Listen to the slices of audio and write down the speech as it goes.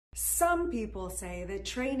Some people say that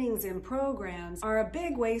trainings and programs are a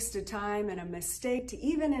big waste of time and a mistake to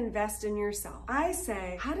even invest in yourself. I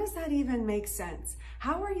say, how does that even make sense?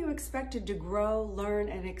 How are you expected to grow, learn,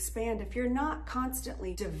 and expand if you're not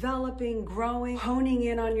constantly developing, growing, honing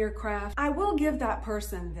in on your craft? I will give that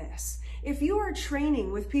person this. If you are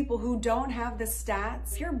training with people who don't have the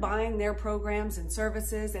stats, if you're buying their programs and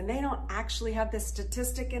services and they don't actually have the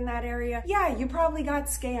statistic in that area, yeah, you probably got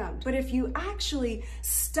scammed. But if you actually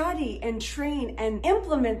study and train and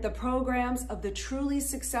implement the programs of the truly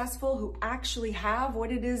successful who actually have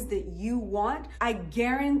what it is that you want, I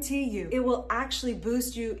guarantee you it will actually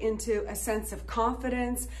boost you into a sense of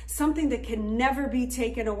confidence, something that can never be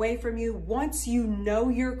taken away from you. Once you know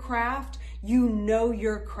your craft, you know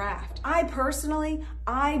your craft. I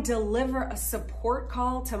deliver a support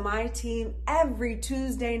call to my team every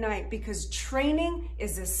Tuesday night because training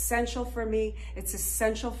is essential for me. It's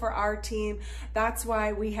essential for our team. That's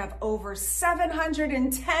why we have over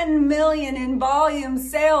 710 million in volume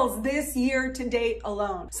sales this year to date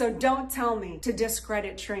alone. So don't tell me to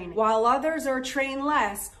discredit training. While others are trained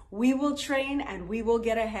less, we will train and we will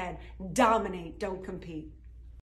get ahead. Dominate, don't compete.